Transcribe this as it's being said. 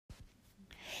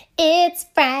It's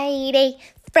Friday.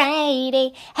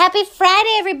 Happy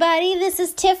Friday, everybody. This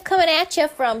is Tiff coming at you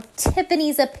from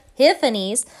Tiffany's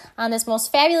Epiphanies on this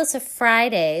most fabulous of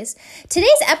Fridays. Today's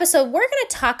episode, we're going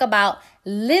to talk about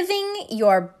living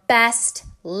your best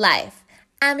life.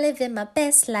 I'm living my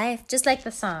best life, just like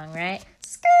the song, right?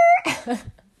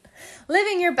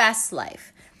 Living your best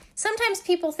life. Sometimes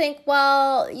people think,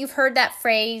 well, you've heard that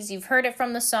phrase, you've heard it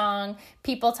from the song,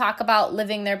 people talk about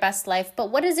living their best life, but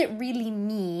what does it really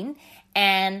mean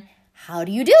and how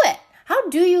do you do it? How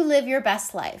do you live your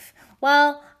best life?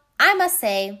 Well, I must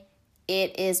say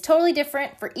it is totally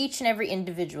different for each and every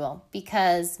individual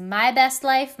because my best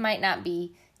life might not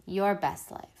be your best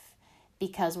life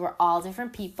because we're all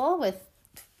different people with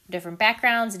different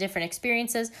backgrounds, different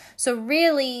experiences. So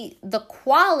really the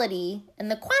quality and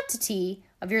the quantity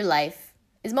of your life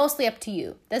is mostly up to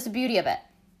you. That's the beauty of it.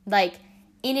 Like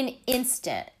in an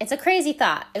instant, it's a crazy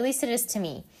thought, at least it is to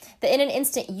me, that in an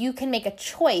instant you can make a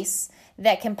choice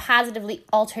that can positively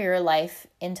alter your life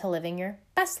into living your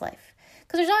best life.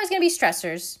 Because there's always going to be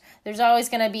stressors. There's always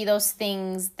going to be those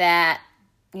things that,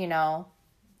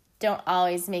 don't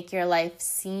always make your life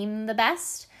seem the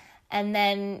best. And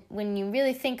then when you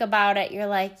really think about it, you're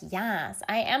like, yes,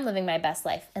 I am living my best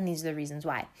life. And these are the reasons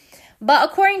why. But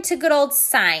according to good old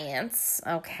science,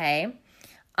 okay,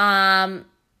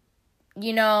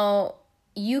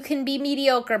 you can be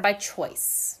mediocre by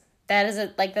choice.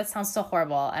 That sounds so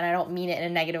horrible, and I don't mean it in a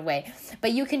negative way.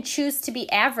 But you can choose to be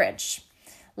average.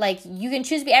 Like, you can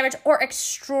choose to be average or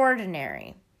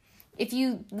extraordinary. If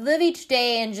you live each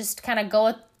day and just kind of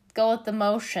go with the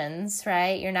motions,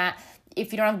 right?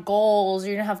 If you don't have goals,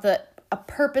 you don't have a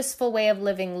purposeful way of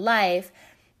living life,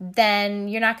 then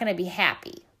you're not going to be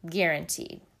happy,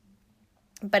 guaranteed.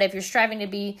 But if you're striving to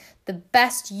be the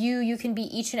best you can be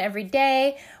each and every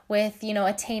day with,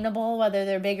 attainable, whether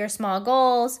they're big or small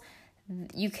goals,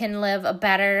 you can live a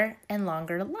better and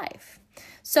longer life.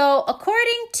 So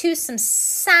according to some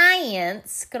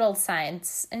science, good old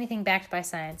science, anything backed by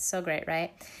science, so great,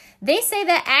 right? They say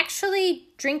that actually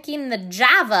drinking the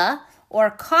Java or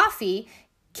coffee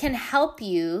can help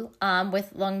you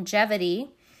with longevity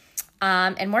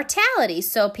and mortality.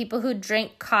 So people who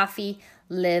drink coffee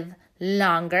live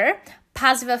longer.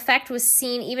 Positive effect was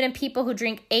seen even in people who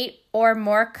drink 8 or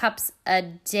more cups a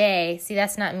day. See,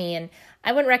 that's not me, and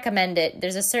I wouldn't recommend it.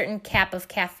 There's a certain cap of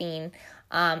caffeine.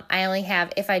 I only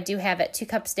have, if I do have it, 2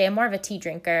 cups a day. I'm more of a tea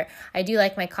drinker. I do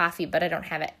like my coffee, but I don't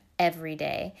have it every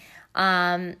day.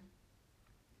 And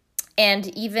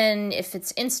even if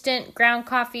it's instant ground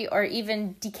coffee or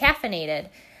even decaffeinated,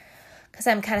 because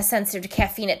I'm kind of sensitive to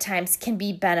caffeine at times, can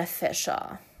be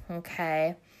beneficial,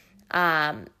 okay?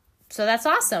 So that's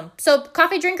awesome. So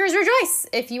coffee drinkers rejoice.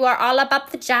 If you are all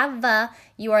about the Java,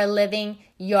 you are living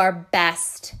your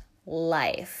best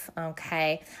life,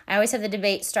 okay? I always have the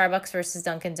debate Starbucks versus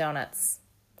Dunkin' Donuts.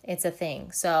 It's a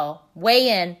thing. So weigh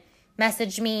in,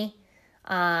 message me,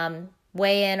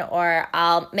 weigh in, or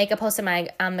I'll make a post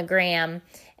on the gram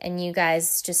and you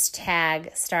guys just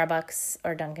tag Starbucks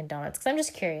or Dunkin' Donuts because I'm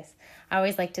just curious. I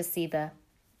always like to see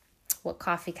what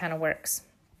coffee kind of works.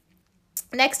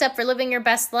 Next up, for living your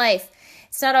best life,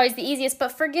 it's not always the easiest,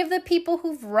 but forgive the people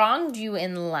who've wronged you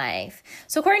in life.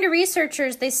 So according to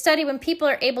researchers, they study when people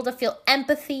are able to feel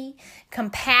empathy,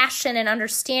 compassion, and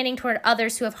understanding toward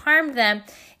others who have harmed them,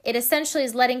 it essentially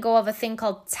is letting go of a thing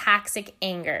called toxic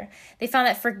anger. They found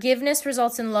that forgiveness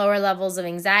results in lower levels of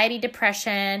anxiety,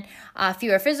 depression,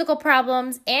 fewer physical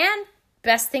problems, and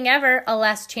best thing ever, a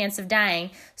less chance of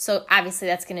dying. So obviously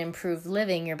that's going to improve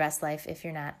living your best life if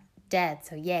you're not dead.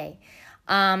 So yay.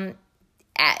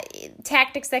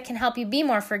 Tactics that can help you be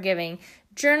more forgiving.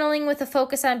 Journaling with a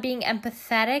focus on being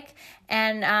empathetic.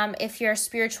 And if you're a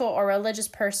spiritual or religious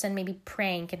person, maybe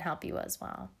praying can help you as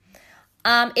well.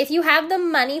 If you have the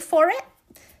money for it,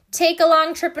 take a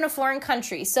long trip in a foreign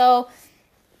country. So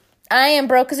I am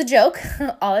broke as a joke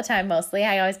all the time, mostly.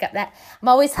 I always got that. I'm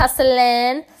always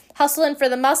hustling for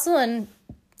the muscle and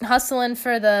hustling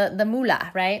for the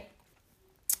moolah, right?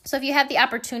 So if you have the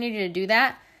opportunity to do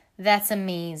that, that's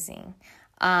amazing.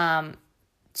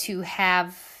 To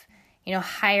have,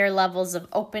 higher levels of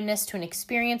openness to an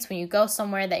experience when you go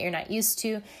somewhere that you're not used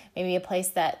to, maybe a place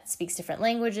that speaks different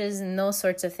languages and those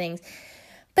sorts of things.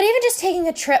 But even just taking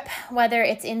a trip, whether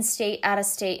it's in-state,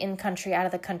 out-of-state, in-country, out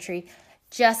of the country,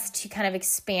 just to kind of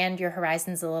expand your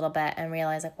horizons a little bit and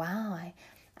realize like, wow,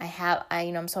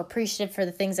 I'm so appreciative for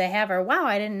the things I have, or wow,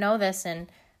 I didn't know this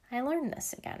and I learned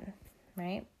this again,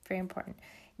 right? Very important.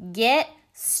 Get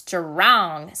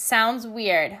strong. Sounds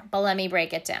weird, but let me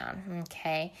break it down,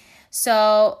 okay?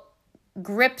 So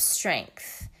grip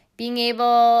strength, being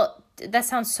able, that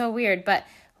sounds so weird, but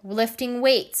lifting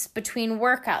weights between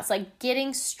workouts, like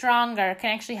getting stronger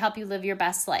can actually help you live your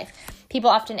best life. People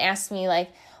often ask me like,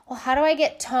 well, how do I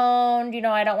get toned?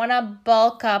 I don't want to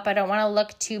bulk up. I don't want to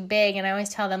look too big. And I always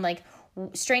tell them like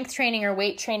strength training or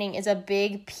weight training is a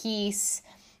big piece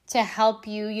to help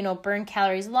you, burn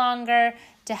calories longer,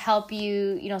 to help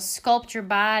you, sculpt your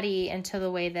body into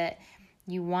the way that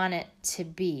you want it to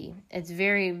be. It's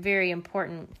very, very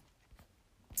important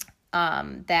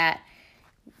that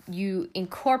you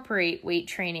incorporate weight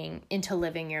training into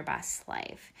living your best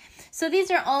life. So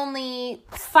these are only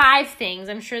 5 things.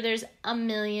 I'm sure there's a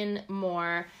million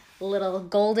more little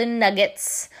golden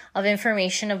nuggets of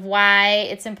information of why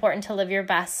it's important to live your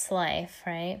best life,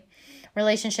 right?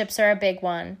 Relationships are a big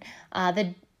one.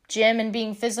 The gym and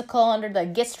being physical under the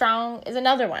Get Strong is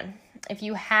another one. If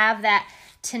you have that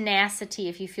tenacity,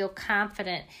 if you feel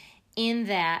confident in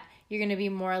that, you're going to be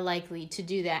more likely to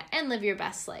do that and live your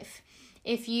best life.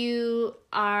 If you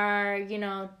are,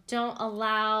 don't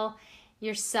allow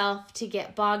yourself to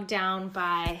get bogged down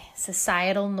by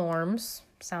societal norms,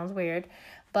 sounds weird,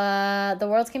 but the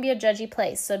world can be a judgy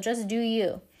place, so just do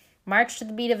you. March to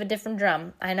the beat of a different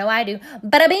drum. I know I do.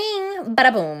 Bada bing,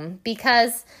 bada boom.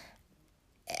 Because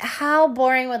how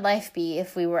boring would life be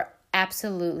if we were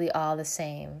absolutely all the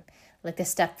same? Like the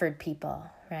Stepford people,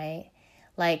 right?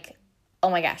 Like, oh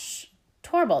my gosh,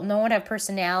 horrible. No one would have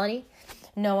personality.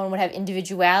 No one would have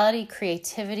individuality.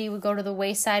 Creativity would go to the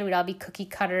wayside. We'd all be cookie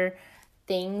cutter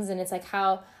things. And it's like,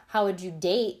 how would you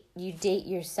date? You date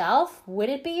yourself? Would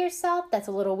it be yourself? That's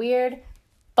a little weird.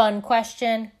 Fun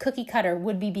question. Cookie cutter.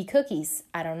 Would we be cookies?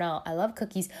 I don't know. I love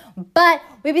cookies. But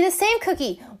we'd be the same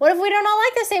cookie. What if we don't all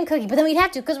like the same cookie? But then we'd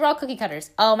have to because we're all cookie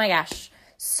cutters. Oh my gosh.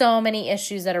 So many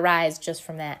issues that arise just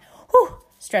from that. Whew.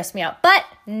 Stress me out. But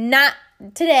not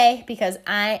today because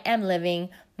I am living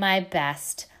my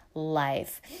best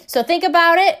life. So think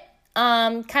about it.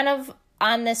 Kind of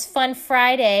on this fun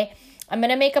Friday, I'm going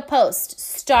to make a post.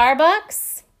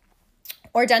 Starbucks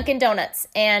or Dunkin' Donuts.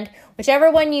 And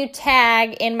whichever one you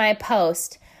tag in my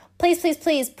post, please, please,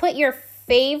 please put your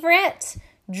favorite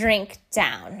drink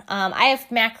down. I have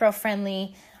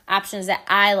macro-friendly options that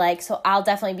I like, so I'll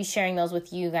definitely be sharing those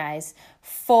with you guys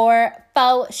for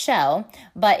faux show.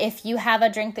 But if you have a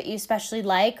drink that you especially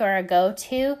like or a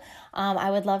go-to,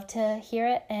 I would love to hear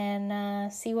it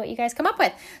and see what you guys come up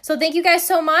with. So thank you guys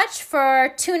so much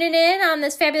for tuning in on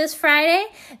this fabulous Friday.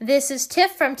 This is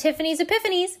Tiff from Tiffany's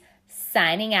Epiphanies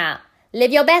signing out.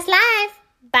 Live your best life.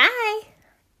 Bye.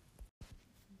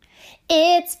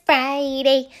 It's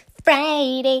Friday.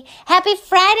 Happy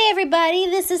Friday, everybody.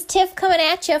 This is Tiff coming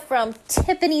at you from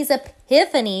Tiffany's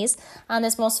Epiphanies on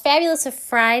this most fabulous of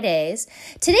Fridays.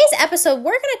 Today's episode,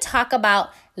 we're going to talk about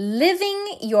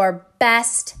living your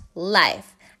best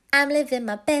life. I'm living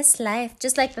my best life,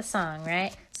 just like the song,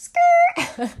 right?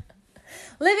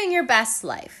 Living your best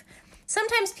life.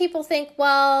 Sometimes people think,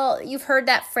 well, you've heard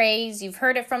that phrase, you've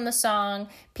heard it from the song,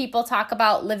 people talk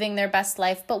about living their best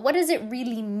life, but what does it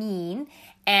really mean?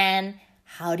 And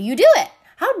how do you do it?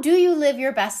 How do you live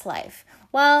your best life?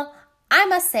 Well, I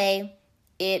must say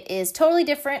it is totally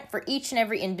different for each and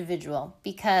every individual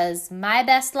because my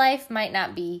best life might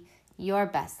not be your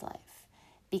best life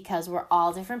because we're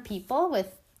all different people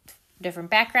with different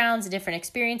backgrounds, different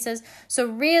experiences. So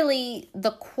really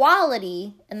the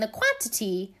quality and the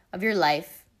quantity of your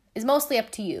life is mostly up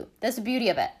to you. That's the beauty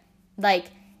of it.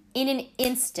 Like in an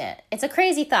instant, it's a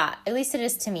crazy thought, at least it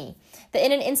is to me, that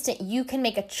in an instant you can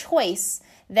make a choice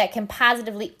that can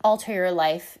positively alter your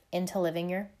life into living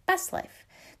your best life.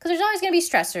 Because there's always going to be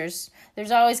stressors.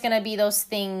 There's always going to be those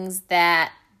things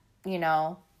that,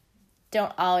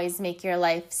 don't always make your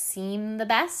life seem the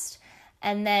best.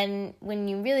 And then when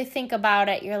you really think about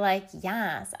it, you're like,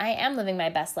 yes, I am living my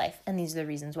best life. And these are the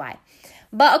reasons why.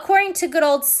 But according to good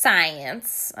old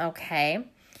science, okay,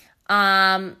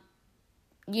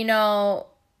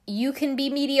 you can be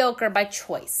mediocre by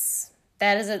choice.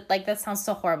 That sounds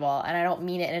so horrible, and I don't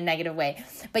mean it in a negative way.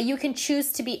 But you can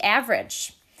choose to be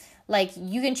average. Like,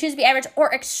 you can choose to be average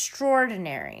or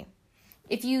extraordinary.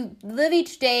 If you live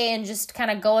each day and just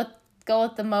kind of go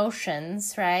with the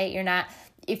motions, right?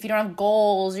 If you don't have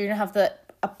goals, or you don't have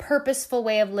a purposeful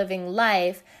way of living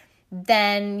life,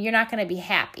 then you're not going to be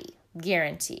happy,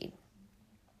 guaranteed.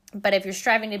 But if you're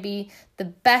striving to be the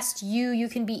best you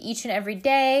can be each and every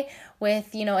day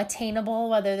with, attainable,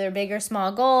 whether they're big or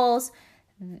small goals,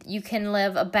 you can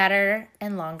live a better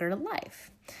and longer life.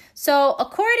 So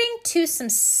according to some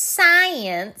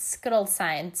science, good old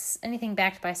science, anything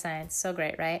backed by science, so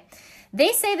great, right?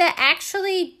 They say that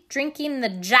actually drinking the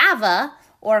Java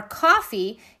or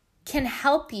coffee can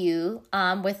help you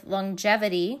with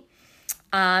longevity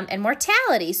and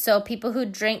mortality. So people who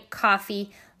drink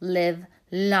coffee live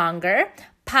longer.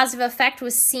 Positive effect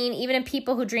was seen even in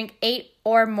people who drink 8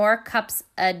 or more cups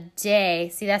a day.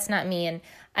 See, that's not me, and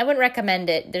I wouldn't recommend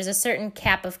it. There's a certain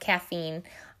cap of caffeine.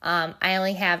 I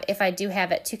only have, if I do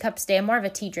have it, 2 cups a day. I'm more of a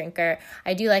tea drinker.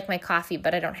 I do like my coffee,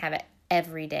 but I don't have it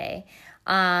every day.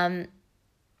 And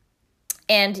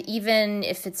even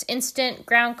if it's instant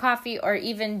ground coffee or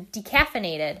even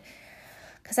decaffeinated,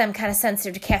 because I'm kind of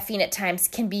sensitive to caffeine at times,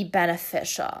 can be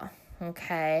beneficial.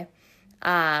 Okay.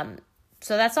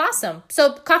 So that's awesome.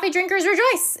 So coffee drinkers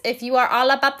rejoice. If you are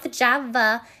all about the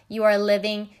Java, you are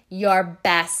living your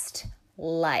best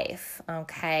life.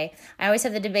 Okay. I always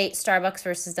have the debate Starbucks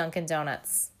versus Dunkin'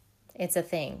 Donuts. It's a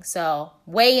thing. So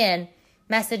weigh in,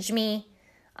 message me,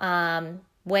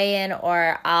 weigh in,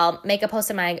 or I'll make a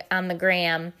post on the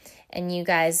gram and you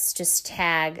guys just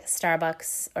tag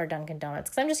Starbucks or Dunkin'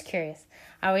 Donuts. Cause I'm just curious.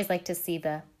 I always like to see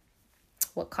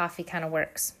what coffee kind of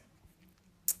works.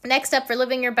 Next up, for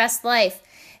living your best life.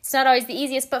 It's not always the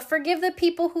easiest, but forgive the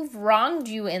people who've wronged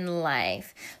you in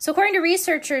life. So according to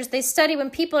researchers, they study when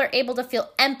people are able to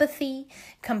feel empathy,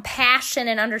 compassion,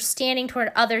 and understanding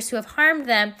toward others who have harmed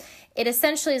them, it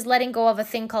essentially is letting go of a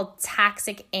thing called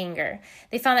toxic anger.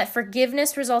 They found that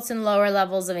forgiveness results in lower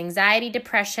levels of anxiety,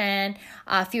 depression,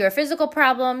 fewer physical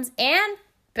problems, and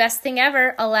best thing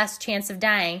ever, a less chance of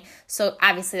dying. So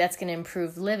obviously that's going to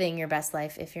improve living your best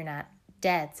life if you're not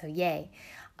dead. So yay.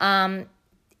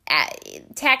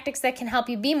 Tactics that can help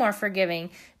you be more forgiving.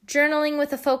 Journaling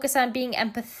with a focus on being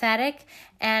empathetic.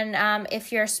 And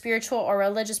if you're a spiritual or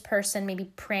religious person, maybe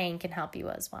praying can help you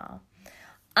as well.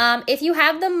 If you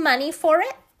have the money for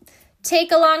it,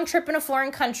 take a long trip in a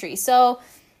foreign country. So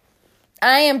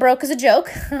I am broke as a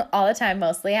joke all the time,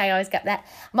 mostly. I always got that.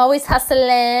 I'm always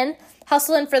hustling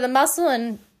for the muscle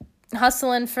and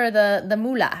hustling for the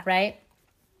moolah, right?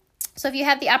 So if you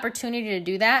have the opportunity to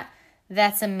do that,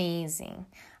 that's amazing.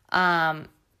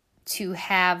 To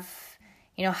have,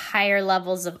 higher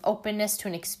levels of openness to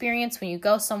an experience when you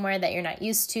go somewhere that you're not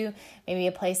used to, maybe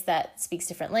a place that speaks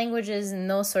different languages and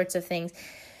those sorts of things.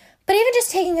 But even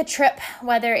just taking a trip,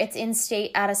 whether it's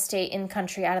in-state, out-of-state,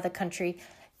 in-country, out of the country,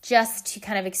 just to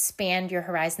kind of expand your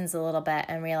horizons a little bit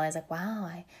and realize like,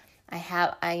 wow,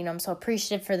 I'm so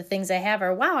appreciative for the things I have,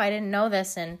 or wow, I didn't know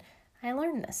this and I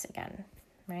learned this again,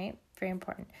 right? Very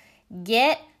important.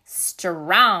 Get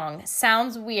strong.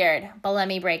 Sounds weird, but let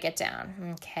me break it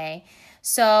down. Okay.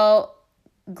 So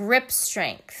grip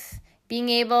strength, being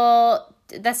able,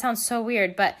 that sounds so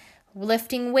weird, but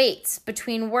lifting weights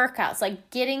between workouts, like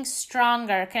getting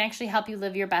stronger can actually help you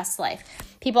live your best life.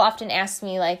 People often ask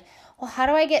me like, well, how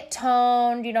do I get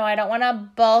toned? I don't want to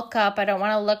bulk up. I don't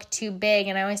want to look too big.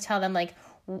 And I always tell them like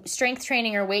strength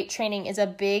training or weight training is a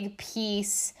big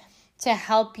piece to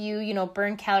help you,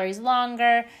 burn calories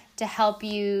longer, to help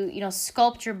you,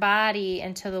 sculpt your body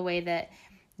into the way that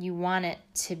you want it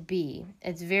to be.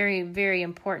 It's very, very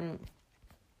important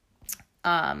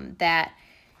that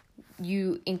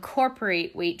you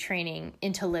incorporate weight training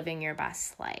into living your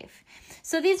best life.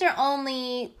 So these are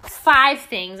only 5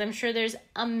 things. I'm sure there's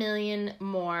a million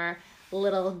more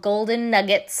little golden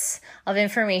nuggets of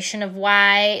information of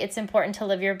why it's important to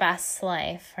live your best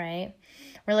life, right?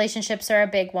 Relationships are a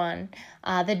big one.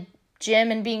 The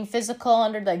gym and being physical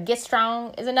under the Get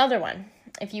Strong is another one.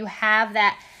 If you have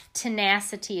that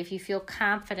tenacity, if you feel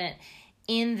confident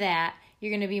in that,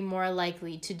 you're going to be more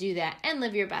likely to do that and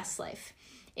live your best life.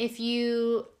 If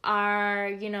you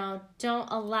are,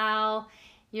 don't allow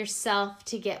yourself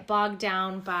to get bogged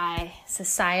down by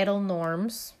societal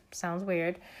norms, sounds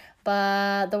weird,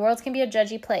 but the world can be a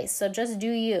judgy place. So just do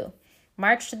you.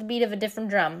 March to the beat of a different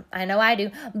drum. I know I do.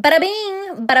 Bada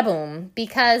bing, bada boom.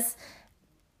 Because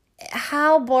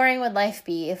how boring would life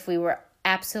be if we were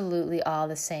absolutely all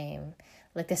the same?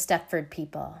 Like the Stepford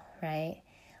people, right?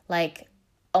 Like,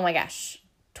 oh my gosh,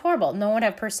 horrible. No one would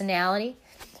have personality.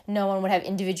 No one would have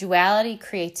individuality.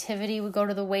 Creativity would go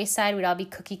to the wayside. We'd all be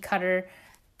cookie cutter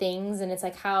things. And it's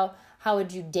like, how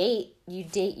would you date? You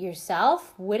date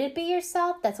yourself? Would it be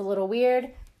yourself? That's a little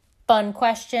weird. Fun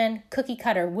question. Cookie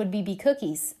cutter. Would we be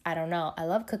cookies? I don't know. I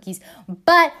love cookies.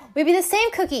 But we'd be the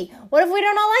same cookie. What if we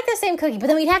don't all like the same cookie? But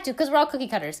then we'd have to because we're all cookie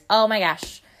cutters. Oh my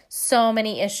gosh. So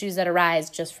many issues that arise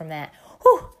just from that.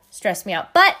 Whew. Stress me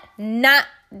out. But not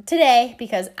today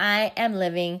because I am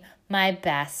living my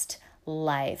best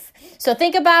life. So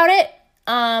think about it.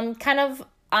 Kind of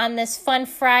on this fun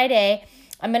Friday,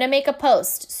 I'm going to make a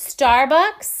post.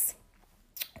 Starbucks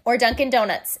or Dunkin'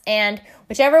 Donuts. And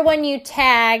whichever one you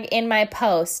tag in my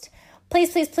post,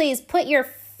 please, please, please put your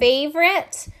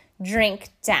favorite drink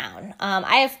down.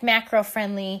 I have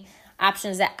macro-friendly.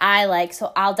 options that I like.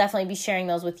 So I'll definitely be sharing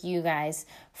those with you guys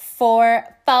for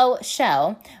faux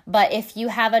show. But if you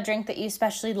have a drink that you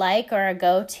especially like or a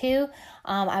go-to,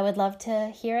 I would love to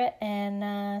hear it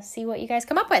and see what you guys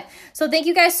come up with. So thank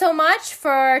you guys so much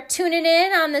for tuning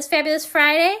in on this fabulous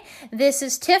Friday. This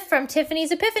is Tiff from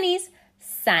Tiffany's Epiphanies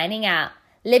signing out.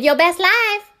 Live your best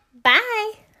life.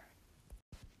 Bye.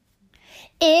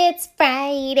 It's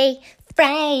Friday.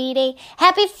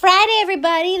 Happy Friday,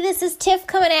 everybody. This is Tiff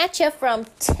coming at you from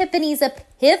Tiffany's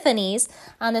Epiphanies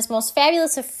on this most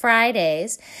fabulous of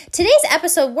Fridays. Today's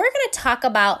episode, we're going to talk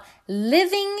about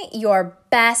living your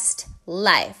best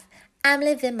life. I'm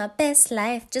living my best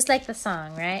life, just like the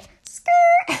song, right?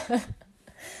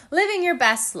 Living your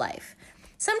best life.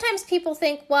 Sometimes people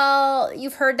think, well,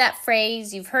 you've heard that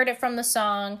phrase, you've heard it from the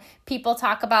song, people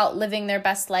talk about living their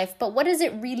best life, but what does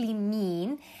it really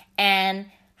mean? And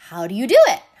how do you do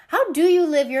it? How do you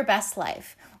live your best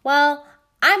life? Well,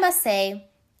 I must say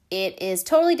it is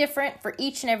totally different for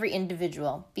each and every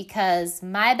individual because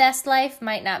my best life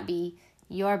might not be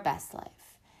your best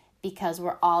life because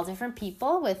we're all different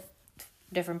people with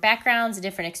different backgrounds,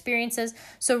 different experiences.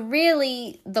 So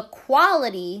really the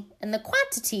quality and the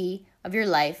quantity of your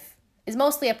life is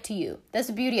mostly up to you. That's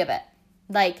the beauty of it.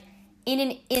 Like in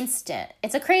an instant,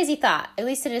 it's a crazy thought, at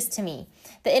least it is to me,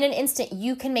 that in an instant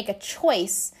you can make a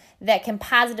choice that can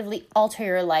positively alter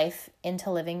your life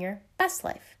into living your best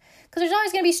life. Because there's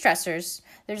always going to be stressors.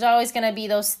 There's always going to be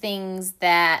those things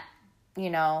that,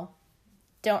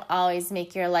 don't always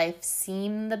make your life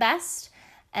seem the best.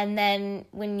 And then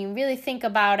when you really think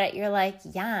about it, you're like,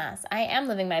 yes, I am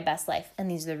living my best life.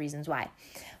 And these are the reasons why.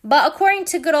 But according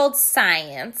to good old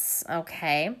science,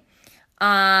 okay,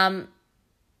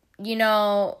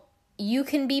 you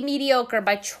can be mediocre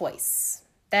by choice.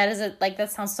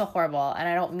 That sounds so horrible, and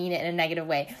I don't mean it in a negative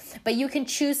way. But you can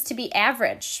choose to be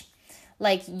average.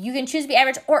 Like, you can choose to be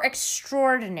average or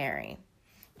extraordinary.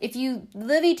 If you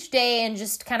live each day and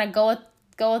just kind of go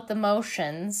with the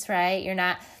motions, right?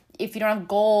 If you don't have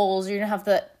goals or you don't have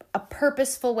a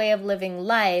purposeful way of living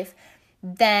life,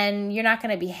 then you're not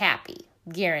going to be happy,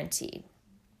 guaranteed.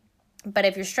 But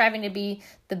if you're striving to be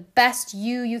the best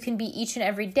you can be each and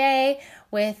every day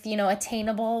with,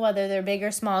 attainable, whether they're big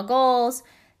or small goals,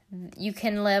 you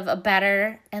can live a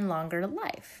better and longer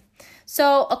life.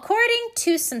 So according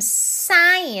to some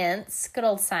science, good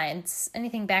old science,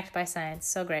 anything backed by science,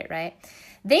 so great, right?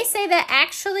 They say that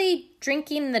actually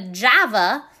drinking the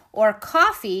Java or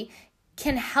coffee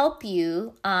can help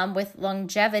you with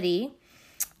longevity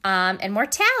and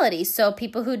mortality. So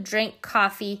people who drink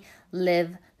coffee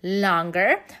live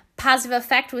longer. Positive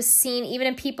effect was seen even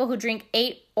in people who drink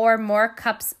 8 or more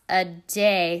cups a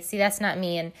day. See, that's not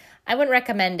me, and I wouldn't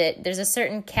recommend it. There's a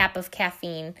certain cap of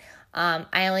caffeine.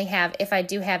 I only have, if I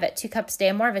do have it, 2 cups a day.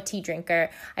 I'm more of a tea drinker.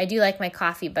 I do like my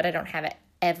coffee, but I don't have it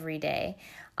every day.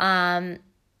 And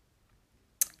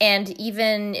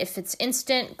even if it's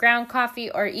instant ground coffee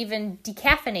or even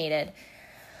decaffeinated,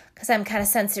 because I'm kind of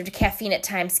sensitive to caffeine at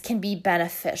times, can be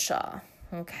beneficial,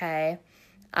 okay?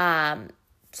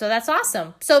 So that's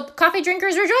awesome. So coffee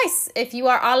drinkers rejoice. If you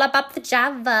are all about the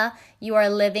Java, you are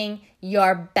living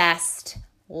your best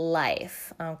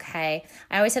life, okay?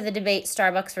 I always have the debate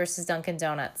Starbucks versus Dunkin'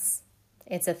 Donuts.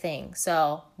 It's a thing.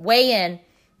 So weigh in,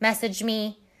 message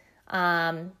me,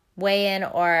 weigh in,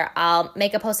 or I'll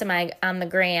make a post on the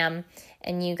gram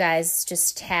and you guys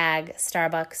just tag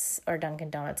Starbucks or Dunkin'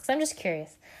 Donuts because I'm just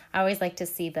curious. I always like to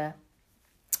see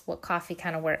what coffee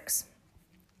kind of works.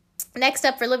 Next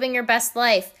up, for living your best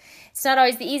life, it's not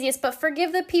always the easiest, but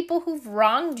forgive the people who've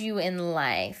wronged you in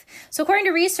life. So according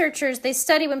to researchers, they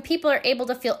study when people are able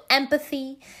to feel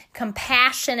empathy,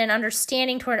 compassion, and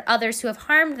understanding toward others who have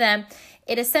harmed them,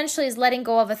 it essentially is letting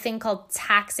go of a thing called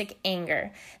toxic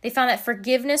anger. They found that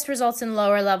forgiveness results in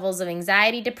lower levels of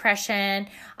anxiety, depression,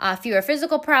 fewer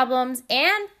physical problems,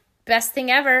 and best thing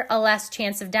ever, a less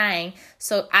chance of dying.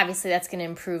 So obviously that's going to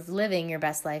improve living your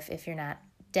best life if you're not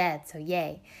dead, so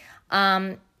yay.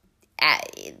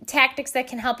 Tactics that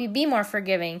can help you be more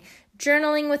forgiving.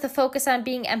 Journaling with a focus on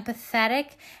being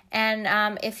empathetic.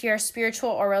 And if you're a spiritual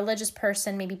or religious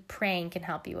person, maybe praying can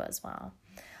help you as well.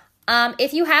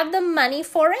 If you have the money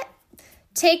for it,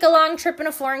 take a long trip in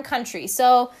a foreign country.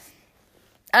 So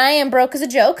I am broke as a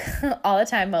joke all the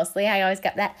time, mostly. I always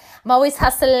got that. I'm always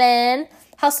hustling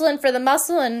for the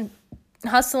muscle and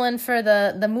hustling for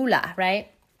the moolah, right?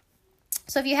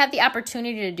 So if you have the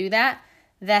opportunity to do that,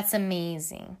 that's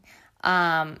amazing.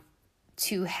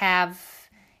 To have,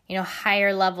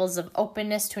 higher levels of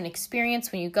openness to an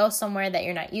experience when you go somewhere that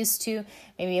you're not used to,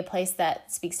 maybe a place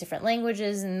that speaks different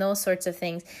languages and those sorts of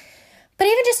things. But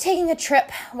even just taking a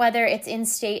trip, whether it's in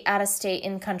state, out of state,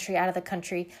 in country, out of the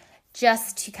country,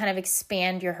 just to kind of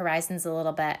expand your horizons a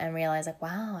little bit and realize like,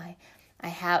 wow,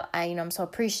 I'm so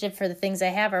appreciative for the things I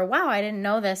have, or wow, I didn't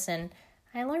know this and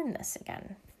I learned this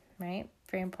again, right?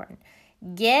 Very important.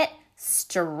 Get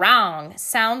strong.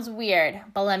 Sounds weird,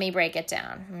 but let me break it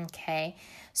down, okay?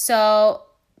 So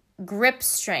grip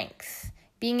strength,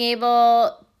 being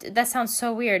able, that sounds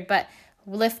so weird, but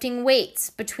lifting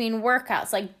weights between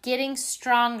workouts, like getting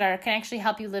stronger can actually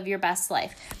help you live your best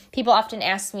life. People often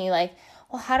ask me like,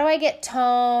 well, how do I get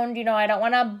toned? I don't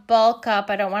want to bulk up.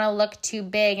 I don't want to look too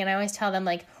big. And I always tell them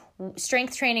like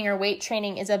strength training or weight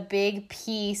training is a big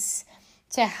piece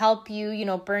to help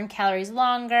you, burn calories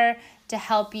longer, to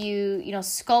help you,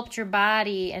 sculpt your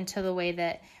body into the way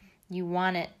that you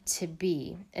want it to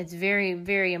be. It's very,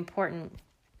 very important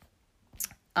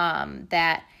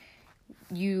that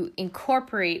you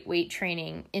incorporate weight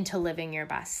training into living your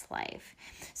best life.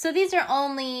 So these are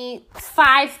only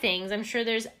 5 things. I'm sure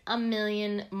there's a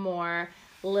million more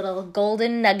little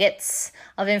golden nuggets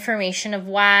of information of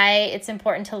why it's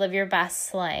important to live your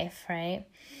best life, right?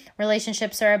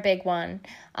 Relationships are a big one.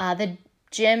 The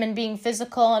gym and being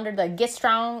physical under the Get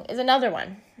Strong is another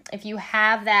one. If you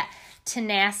have that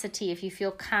tenacity, if you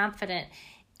feel confident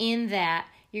in that,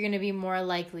 you're going to be more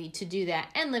likely to do that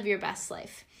and live your best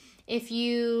life. If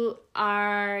you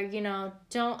are,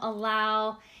 don't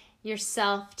allow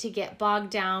yourself to get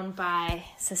bogged down by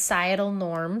societal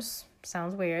norms,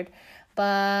 sounds weird,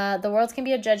 but the world can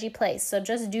be a judgy place, so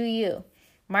just do you.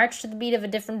 March to the beat of a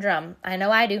different drum. I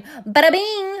know I do. Bada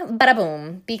bing, bada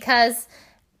boom. Because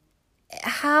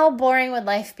how boring would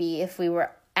life be if we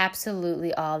were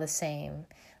absolutely all the same?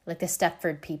 Like the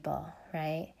Stepford people,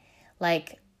 right?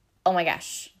 Like, oh my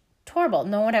gosh, horrible.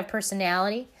 No one would have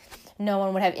personality. No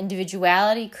one would have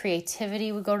individuality.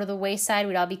 Creativity would go to the wayside.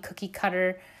 We'd all be cookie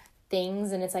cutter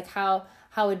things. And it's like, how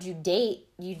would you date?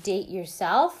 You date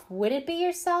yourself? Would it be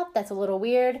yourself? That's a little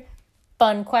weird.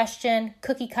 Fun question.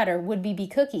 Cookie cutter. Would we be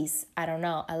cookies? I don't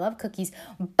know. I love cookies.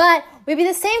 But we'd be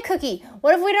the same cookie.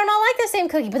 What if we don't all like the same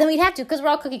cookie? But then we'd have to because we're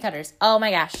all cookie cutters. Oh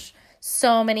my gosh.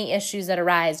 So many issues that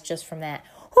arise just from that.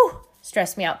 Whew.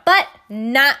 Stress me out. But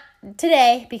not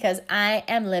today because I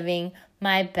am living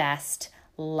my best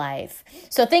life.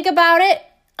 So think about it.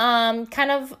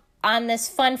 Kind of on this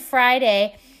fun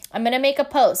Friday, I'm going to make a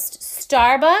post.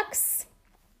 Starbucks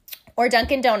or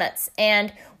Dunkin' Donuts.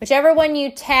 And whichever one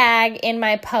you tag in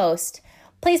my post,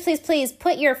 please, please, please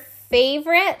put your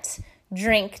favorite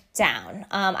drink down.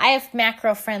 I have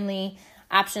macro-friendly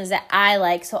options that I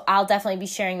like, so I'll definitely be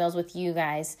sharing those with you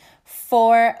guys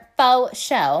for faux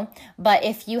show. But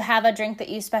if you have a drink that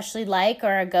you especially like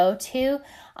or a go-to,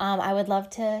 I would love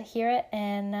to hear it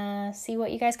and see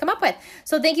what you guys come up with.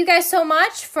 So thank you guys so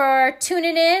much for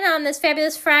tuning in on this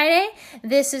fabulous Friday.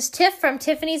 This is Tiff from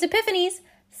Tiffany's Epiphanies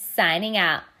signing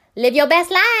out. Live your best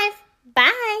life.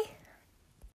 Bye.